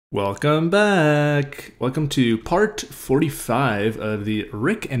Welcome back! Welcome to part 45 of the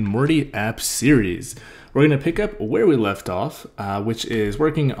Rick and Morty app series. We're going to pick up where we left off, which is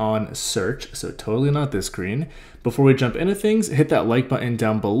working on search, so totally not this screen. Before we jump into things, hit that like button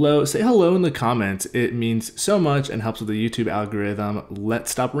down below, say hello in the comments. It means so much and helps with the YouTube algorithm.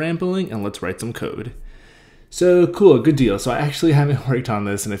 Let's stop rambling and let's write some code. So cool, good deal. So I actually haven't worked on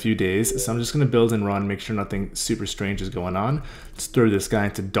this in a few days, so I'm just gonna build and run, make sure nothing super strange is going on. Let's throw this guy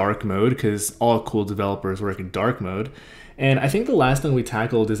into dark mode because all cool developers work in dark mode. And I think the last thing we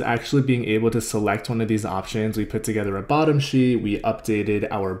tackled is actually being able to select one of these options. We put together a bottom sheet, we updated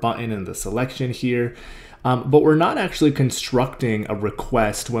our button in the selection here, but we're not actually constructing a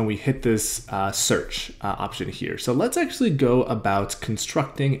request when we hit this search option here. So let's actually go about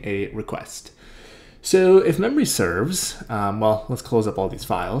constructing a request. So if memory serves, well, let's close up all these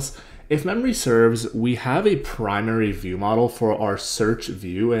files. If memory serves, we have a primary view model for our search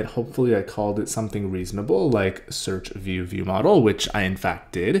view, and hopefully I called it something reasonable like search view model, which I in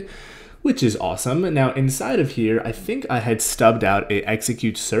fact did, which is awesome. Now inside of here, I think I had stubbed out a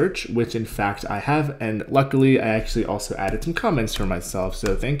execute search, which in fact I have, and luckily I actually also added some comments for myself.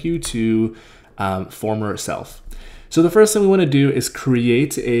 So thank you to former self. So the first thing we want to do is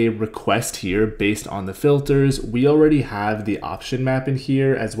create a request here based on the filters. We already have the option map in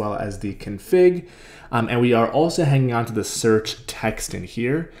here as well as the config, and we are also hanging on to the search text in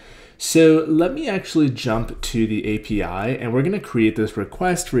here. So let me actually jump to the API, and we're going to create this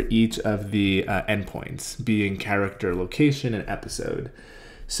request for each of the endpoints, being character, location, and episode.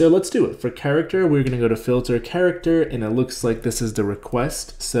 So let's do it. For character, we're going to go to filter character, and it looks like this is the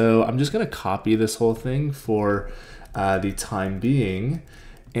request. So I'm just going to copy this whole thing for the time being,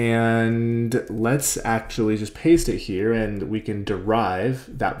 and let's actually just paste it here and we can derive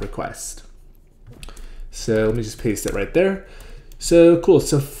that request. So let me just paste it right there. So cool.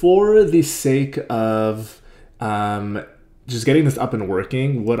 So for the sake of just getting this up and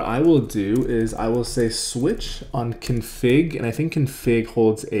working, what I will do is I will say switch on config, and I think config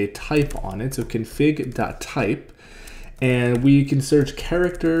holds a type on it. So config.type, and we can search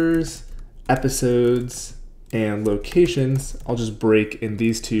characters, episodes, and locations. I'll just break in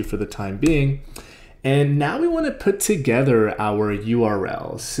these two for the time being. And now we want to put together our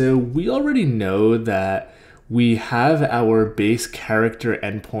URL. So we already know that we have our base character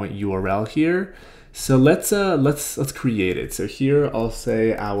endpoint URL here. So let's create it. So here I'll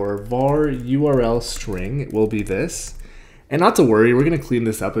say our var URL string will be this. And not to worry, we're going to clean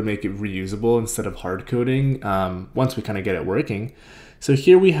this up and make it reusable instead of hard coding once we kind of get it working. So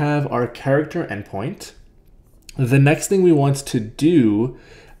here we have our character endpoint. The next thing we want to do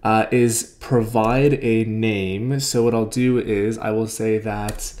is provide a name. So what I'll do is I will say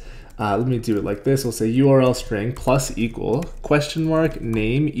that, let me do it like this. We'll say URL string plus equal question mark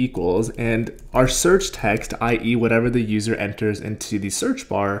name equals, and our search text, i.e. whatever the user enters into the search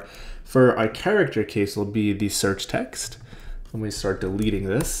bar for our character case will be the search text. Let me start deleting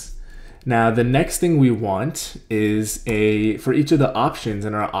this. Now, the next thing we want is for each of the options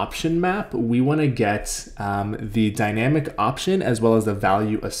in our option map, we want to get the dynamic option as well as the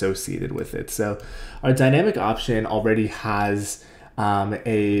value associated with it. So our dynamic option already has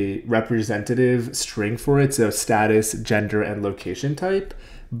a representative string for it, so status, gender, and location type.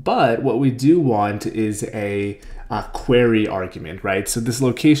 But what we do want is a query argument, right? So this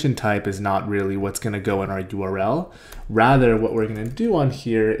location type is not really what's going to go in our URL. Rather, what we're going to do on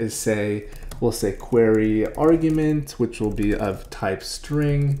here is we'll say query argument, which will be of type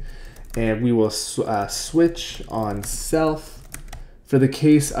string, and we will switch on self. For the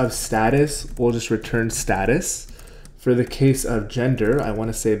case of status, we'll just return status. For the case of gender, I want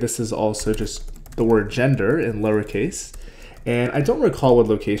to say this is also just the word gender in lowercase. And I don't recall what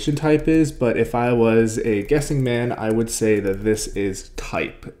location type is, but if I was a guessing man, I would say that this is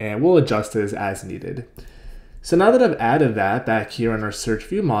type, and we'll adjust this as needed. So now that I've added that back here on our search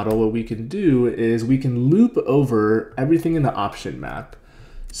view model, what we can do is we can loop over everything in the option map.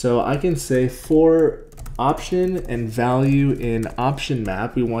 So I can say for option and value in option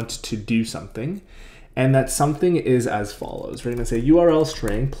map, we want to do something, and that something is as follows. We're going to say URL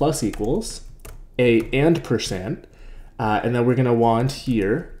string plus equals a and percent. And then we're going to want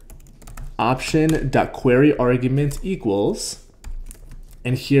here option.query argument equals,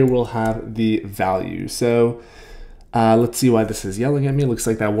 and here we'll have the value. So let's see why this is yelling at me. It looks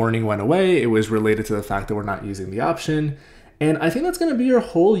like that warning went away. It was related to the fact that we're not using the option. And I think that's going to be our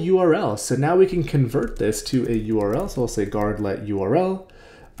whole URL. So now we can convert this to a URL. So I'll say guard-let URL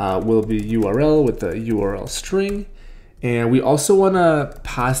will be URL with the URL string. And we also want to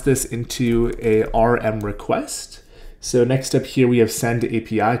pass this into a RM request. So next up here, we have send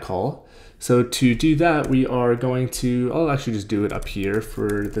API call. So to do that, we are going to, I'll actually just do it up here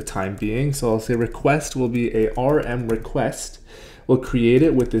for the time being. So I'll say request will be a RM request. We'll create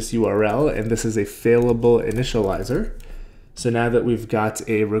it with this URL, and this is a failable initializer. So now that we've got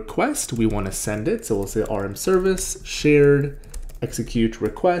a request, we want to send it. So we'll say RM service, shared, execute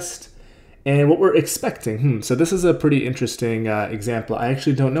request. And what we're expecting, so this is a pretty interesting example. I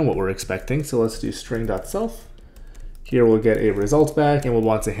actually don't know what we're expecting. So let's do string.self. Here we'll get a result back, and we'll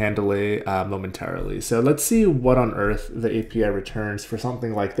want to handle it momentarily. So let's see what on earth the API returns for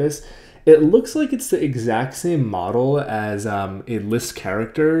something like this. It looks like it's the exact same model as a list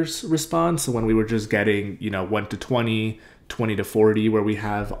characters response. So when we were just getting, 1 to 20, 20 to 40, where we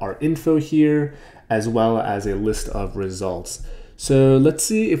have our info here, as well as a list of results. So let's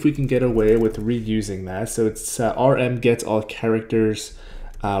see if we can get away with reusing that. So it's RM gets all characters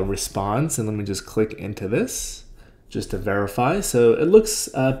response, and let me just click into this just to verify. So it looks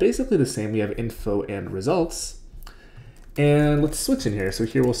basically the same. We have info and results. And let's switch in here. So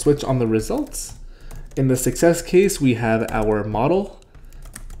here we'll switch on the results. In the success case, we have our model.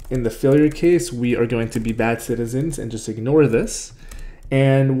 In the failure case, we are going to be bad citizens and just ignore this.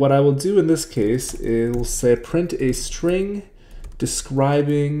 And what I will do in this case is we'll say print a string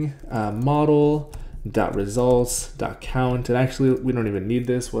describing model.results.count. And actually, we don't even need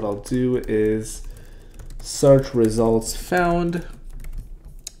this. What I'll do is search results found,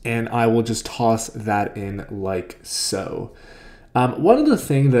 and I will just toss that in like so. One other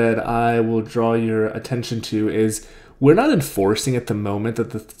thing that I will draw your attention to is we're not enforcing at the moment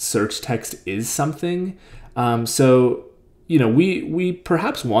that the search text is something. So, we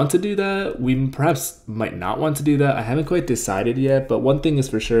perhaps want to do that. We perhaps might not want to do that. I haven't quite decided yet, but one thing is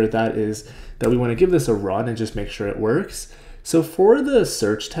for sure, that is that we want to give this a run and just make sure it works. So for the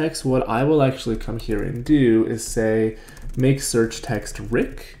search text, what I will actually come here and do is say, make search text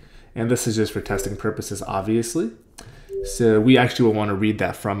Rick. And this is just for testing purposes, obviously. So we actually will want to read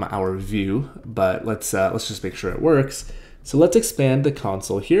that from our view, but let's just make sure it works. So let's expand the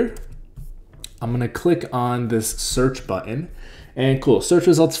console here. I'm going to click on this search button, and cool, search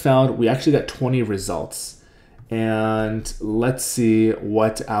results found. We actually got 20 results. And let's see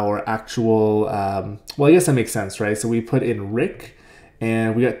what our actual, well, I guess that makes sense, right? So we put in Rick,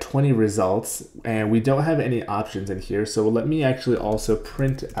 and we got 20 results, and we don't have any options in here. So let me actually also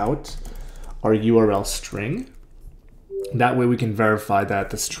print out our URL string. That way we can verify that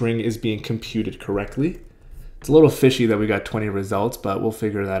the string is being computed correctly. It's a little fishy that we got 20 results, but we'll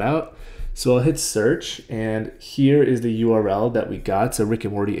figure that out. So I'll hit search, and here is the URL that we got. So Rick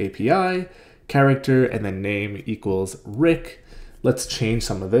and Morty API, character, and then name equals Rick. Let's change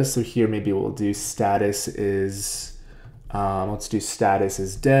some of this. So here maybe we'll do status is, let's do status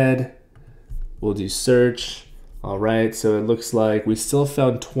is dead. We'll do search. All right, so it looks like we still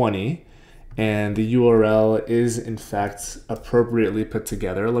found 20, and the URL is in fact appropriately put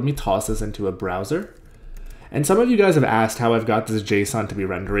together. Let me toss this into a browser. And some of you guys have asked how I've got this JSON to be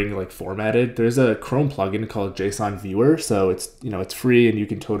rendering like formatted. There's a Chrome plugin called JSON Viewer, so it's it's free and you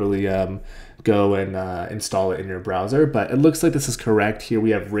can totally go and install it in your browser. But it looks like this is correct. Here we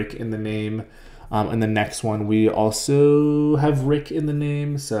have Rick in the name. And the next one we also have Rick in the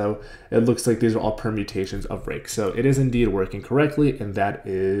name, so it looks like these are all permutations of Rick. So it is indeed working correctly, and that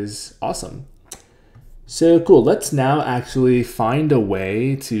is awesome. So cool, let's now actually find a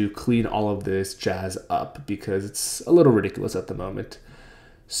way to clean all of this jazz up because it's a little ridiculous at the moment.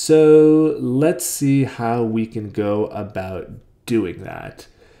 So let's see how we can go about doing that.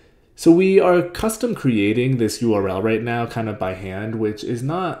 So we are custom creating this URL right now kind of by hand, which is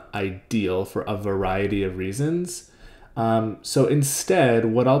not ideal for a variety of reasons. So instead,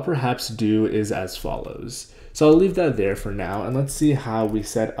 what I'll perhaps do is as follows. So I'll leave that there for now, and let's see how we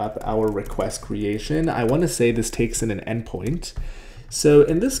set up our request creation. I want to say this takes in an endpoint. So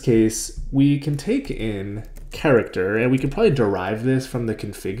in this case, we can take in character, and we can probably derive this from the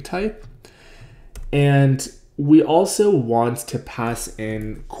config type. And we also want to pass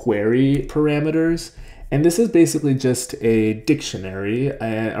in query parameters. And this is basically just a dictionary,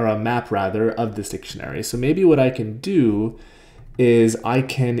 or a map rather, of this dictionary. So maybe what I can do is I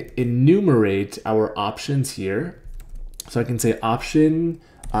can enumerate our options here. So I can say option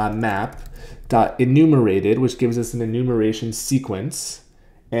map dot enumerated, which gives us an enumeration sequence.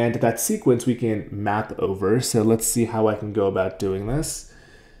 And that sequence we can map over. So let's see how I can go about doing this.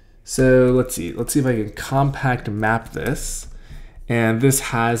 So let's see if I can compact map this. And this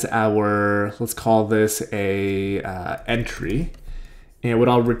has our, let's call this a entry. And what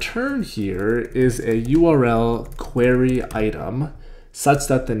I'll return here is a URL query item such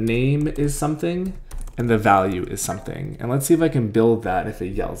that the name is something and the value is something. And let's see if I can build that if it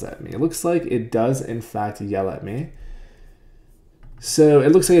yells at me. It looks like it does in fact yell at me. So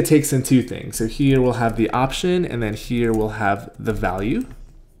it looks like it takes in two things. So here we'll have the option, and then here we'll have the value.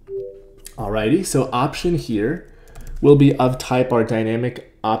 Alrighty, so option here will be of type our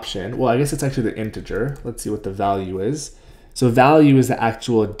dynamic option. Well, I guess it's actually the integer. Let's see what the value is. So value is the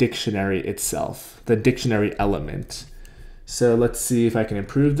actual dictionary itself, the dictionary element. So let's see if I can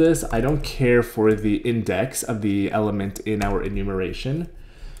improve this. I don't care for the index of the element in our enumeration.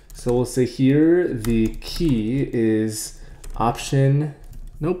 So we'll say here the key is option,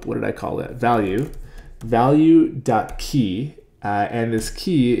 nope, what did I call it? Value.key, and this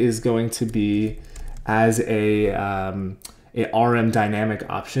key is going to be as a RM dynamic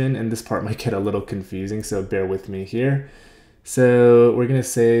option, and this part might get a little confusing, so bear with me here. So we're gonna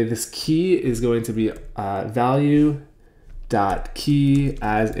say this key is going to be value.key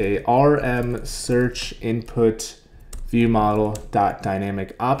as a RM search input view model dot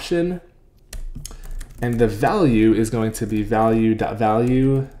dynamic option. And the value is going to be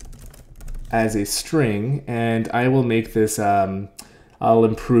value.value as a string. And I will make this, I'll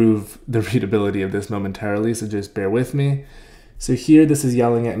improve the readability of this momentarily, so just bear with me. So here, this is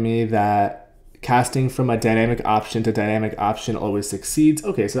yelling at me that casting from a dynamic option to dynamic option always succeeds.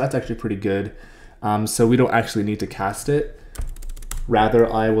 Okay, so that's actually pretty good. So we don't actually need to cast it.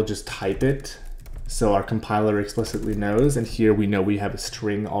 Rather, I will just type it so our compiler explicitly knows. And here we know we have a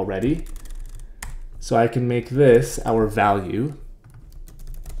string already. So I can make this our value.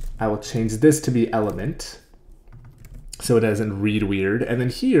 I will change this to be element so it doesn't read weird. And then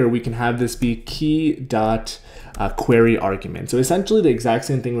here we can have this be key.query argument. So essentially the exact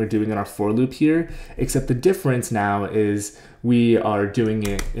same thing we're doing in our for loop here, except the difference now is we are doing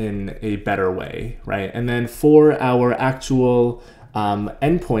it in a better way, right? And then for our actual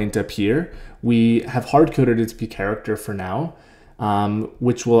endpoint up here, we have hard-coded it to be character for now.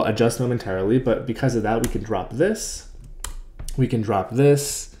 Which will adjust momentarily, but because of that, we can drop this,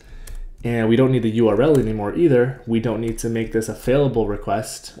 and we don't need the URL anymore either. We don't need to make this a failable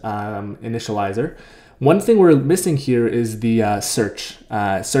request initializer. One thing we're missing here is the search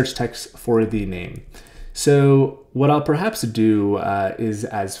text for the name. So what I'll perhaps do is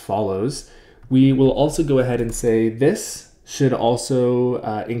as follows. We will also go ahead and say this should also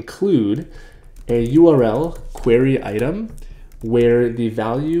include a URL query item where the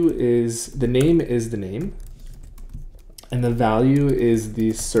value is, the name is the name, and the value is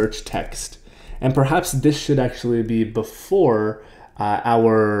the search text. And perhaps this should actually be before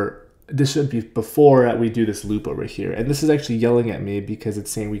before we do this loop over here. And this is actually yelling at me because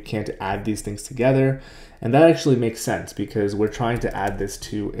it's saying we can't add these things together. And that actually makes sense because we're trying to add this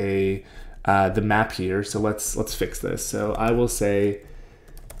to the map here. So let's fix this. So I will say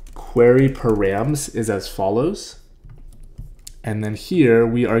query params is as follows. And then here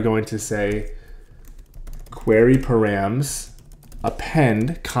we are going to say query params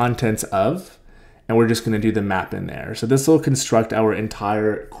append contents of, and we're just going to do the map in there. So this will construct our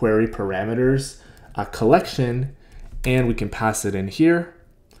entire query parameters collection, and we can pass it in here.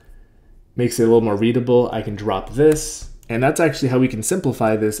 Makes it a little more readable. I can drop this, and that's actually how we can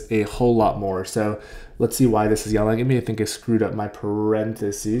simplify this a whole lot more. So let's see why this is yelling at me. I think I screwed up my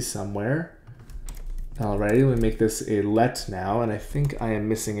parentheses somewhere. Alrighty, let me make this a let now, and I think I am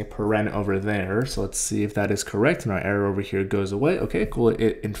missing a paren over there. So let's see if that is correct, and our error over here goes away. Okay, cool,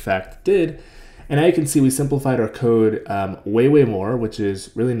 it in fact did. And now you can see we simplified our code way more, which is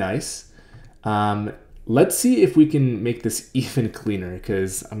really nice. Let's see if we can make this even cleaner,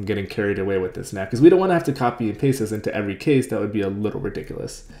 because I'm getting carried away with this now, because we don't want to have to copy and paste this into every case. That would be a little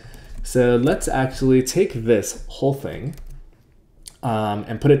ridiculous. So let's actually take this whole thing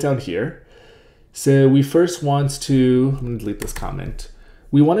and put it down here. So we first want to, I'm gonna delete this comment.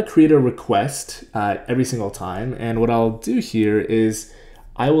 We want to create a request every single time. And what I'll do here is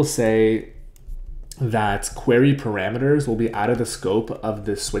I will say that query parameters will be out of the scope of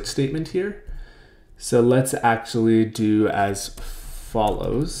the switch statement here. So let's actually do as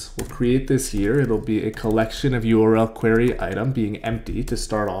follows. We'll create this here. It'll be a collection of URL query item being empty to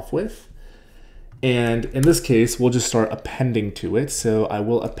start off with. And in this case, we'll just start appending to it. So I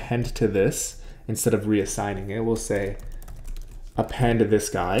will append to this. Instead of reassigning it, we'll say append this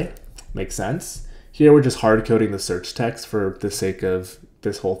guy. Makes sense. Here we're just hard coding the search text for the sake of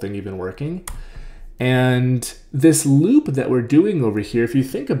this whole thing even working. And this loop that we're doing over here, if you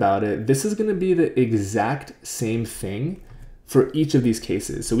think about it, this is going to be the exact same thing for each of these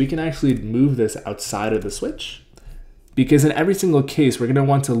cases. So we can actually move this outside of the switch, because in every single case, we're going to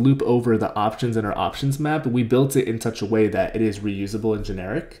want to loop over the options in our options map. We built it in such a way that it is reusable and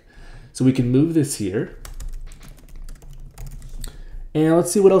generic. So we can move this here. And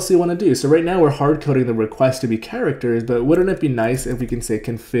let's see what else we want to do. So right now we're hard coding the request to be characters, but wouldn't it be nice if we can say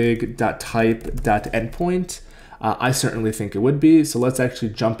config.type.endpoint? I certainly think it would be. So let's actually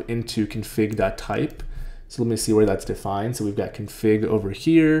jump into config.type. So let me see where that's defined. So we've got config over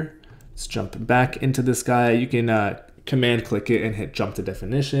here. Let's jump back into this guy. You can command click it and hit jump to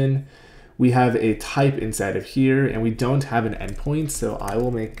definition. We have a type inside of here, and we don't have an endpoint. So I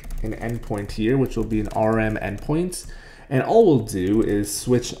will make an endpoint here, which will be an RM endpoint. And all we'll do is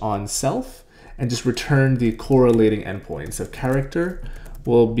switch on self and just return the correlating endpoint. So character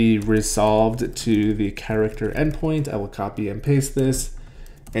will be resolved to the character endpoint. I will copy and paste this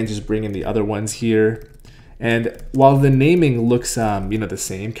and just bring in the other ones here. And while the naming looks the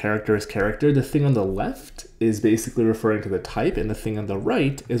same, character is character, the thing on the left is basically referring to the type, and the thing on the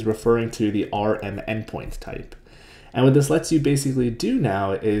right is referring to the RM endpoint type. And what this lets you basically do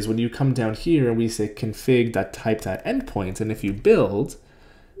now is when you come down here and we say config.type.endpoint, and if you build,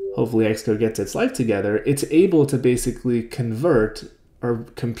 hopefully Xcode gets its life together, it's able to basically convert or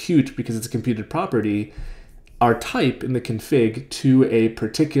compute, because it's a computed property, our type in the config to a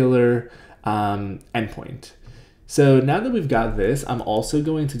particular endpoint. So now that we've got this, I'm also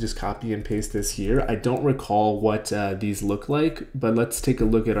going to just copy and paste this here. I don't recall what these look like, but let's take a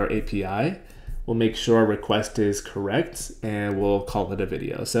look at our API. We'll make sure our request is correct and we'll call it a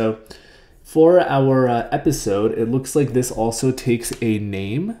video. So for our episode, it looks like this also takes a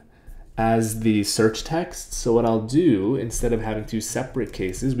name as the search text. So what I'll do, instead of having two separate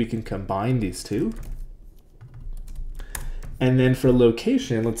cases, we can combine these two. And then for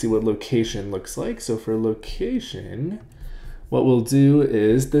location, let's see what location looks like. So for location, what we'll do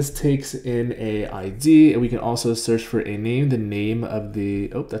is this takes in a ID, and we can also search for a name, the name of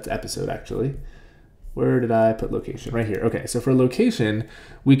the, oh, that's episode actually. Where did I put location? Right here. Okay, so for location,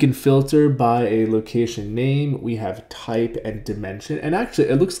 we can filter by a location name. We have type and dimension. And actually,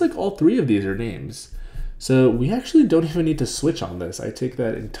 it looks like all three of these are names. So we actually don't even need to switch on this. I take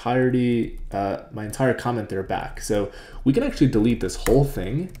that entirety, my entire comment there back. So we can actually delete this whole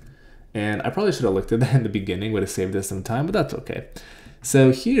thing. And I probably should have looked at that in the beginning, would have saved us some time, but that's okay.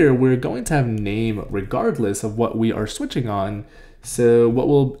 So here we're going to have name regardless of what we are switching on. So what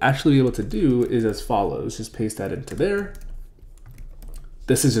we'll actually be able to do is as follows, just paste that into there.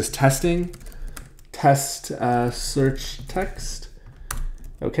 This is just testing, test search text.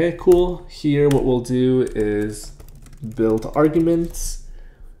 Okay, cool. Here what we'll do is build arguments,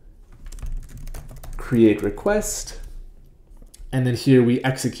 create request, and then here we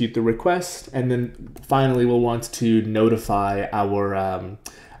execute the request, and then finally we'll want to notify our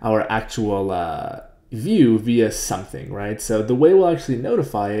actual view via something, right? So the way we'll actually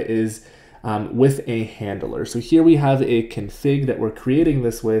notify it is with a handler. So here we have a config that we're creating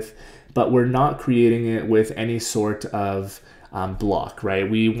this with, but we're not creating it with any sort of block, right?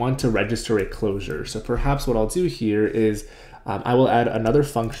 We want to register a closure. So perhaps what I'll do here is I will add another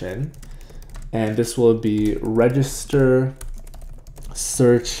function, and this will be register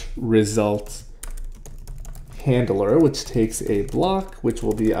search result handler, which takes a block, which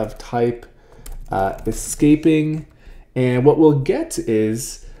will be of type escaping. And what we'll get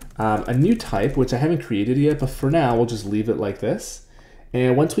is a new type, which I haven't created yet, but for now, we'll just leave it like this.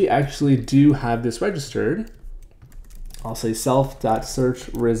 And once we actually do have this registered, I'll say self.search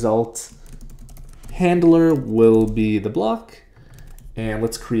result handler will be the block. And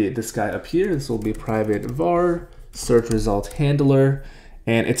let's create this guy up here. This will be private var search result handler.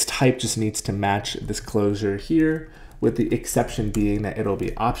 And its type just needs to match this closure here, with the exception being that it'll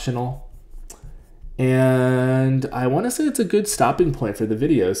be optional. And I want to say it's a good stopping point for the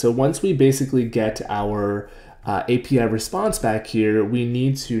video. So once we basically get our API response back here, we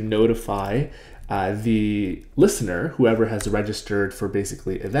need to notify the listener, whoever has registered for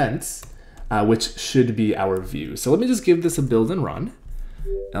basically events, which should be our view. So let me just give this a build and run.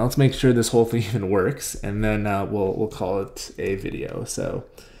 Now let's make sure this whole thing even works, and then we'll call it a video. So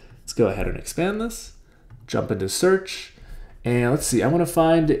let's go ahead and expand this, jump into search, and let's see, I want to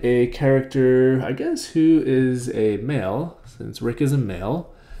find a character, I guess, who is a male, since Rick is a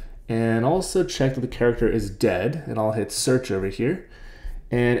male, and also check that the character is dead, and I'll hit search over here.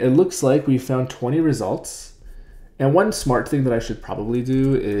 And it looks like we found 20 results. And one smart thing that I should probably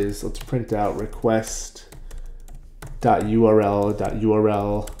do is let's print out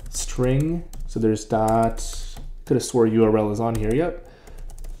request.url.url string. So there's dot, could have swore URL is on here, yep.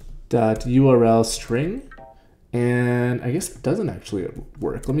 .url string. And I guess it doesn't actually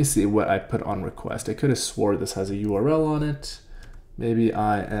work. Let me see what I put on request. I could have swore this has a URL on it. Maybe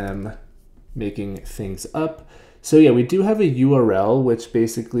I am making things up. So yeah, we do have a URL, which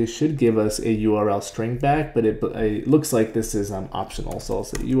basically should give us a URL string back, but it looks like this is optional. So I'll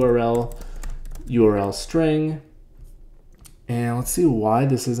say URL string. And let's see why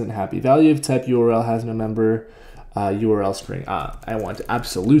this isn't happy. Value of type URL has no member. URL string. I want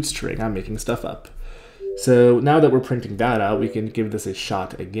absolute string. I'm making stuff up. So now that we're printing that out, we can give this a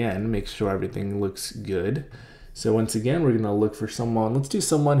shot again, make sure everything looks good. So once again, we're gonna look for someone. Let's do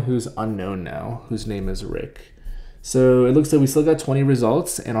someone who's unknown now, whose name is Rick. So it looks like we still got 20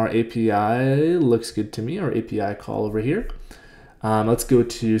 results, and our API looks good to me, our API call over here. Let's go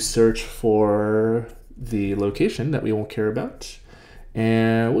to search for the location that we won't care about.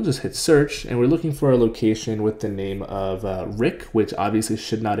 And we'll just hit search, and we're looking for a location with the name of Rick, which obviously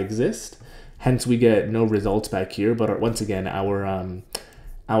should not exist. Hence, we get no results back here, but once again, our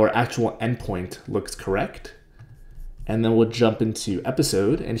actual endpoint looks correct. And then we'll jump into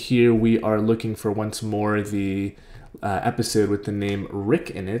episode, and here we are looking for once more the episode with the name Rick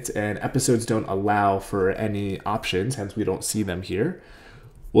in it, and episodes don't allow for any options, hence we don't see them here.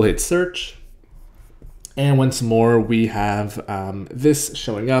 We'll hit search, and once more we have this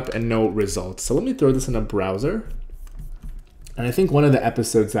showing up and no results. So let me throw this in a browser. And I think one of the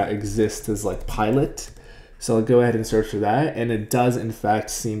episodes that exists is like pilot. So I'll go ahead and search for that. And it does in fact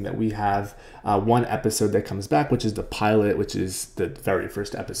seem that we have one episode that comes back, which is the pilot, which is the very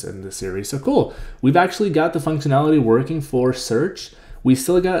first episode in the series. So cool. We've actually got the functionality working for search. We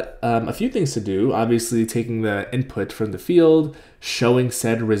still got a few things to do, obviously taking the input from the field, showing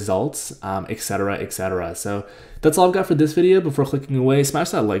said results, etc., etc. So that's all I've got for this video. Before clicking away,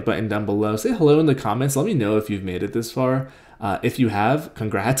 smash that like button down below. Say hello in the comments. Let me know if you've made it this far. If you have,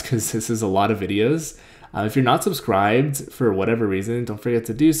 congrats, because this is a lot of videos. If you're not subscribed for whatever reason, don't forget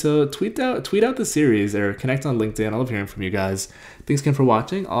to do so. Tweet out the series or connect on LinkedIn. I love hearing from you guys. Thanks again for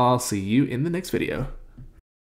watching. I'll see you in the next video.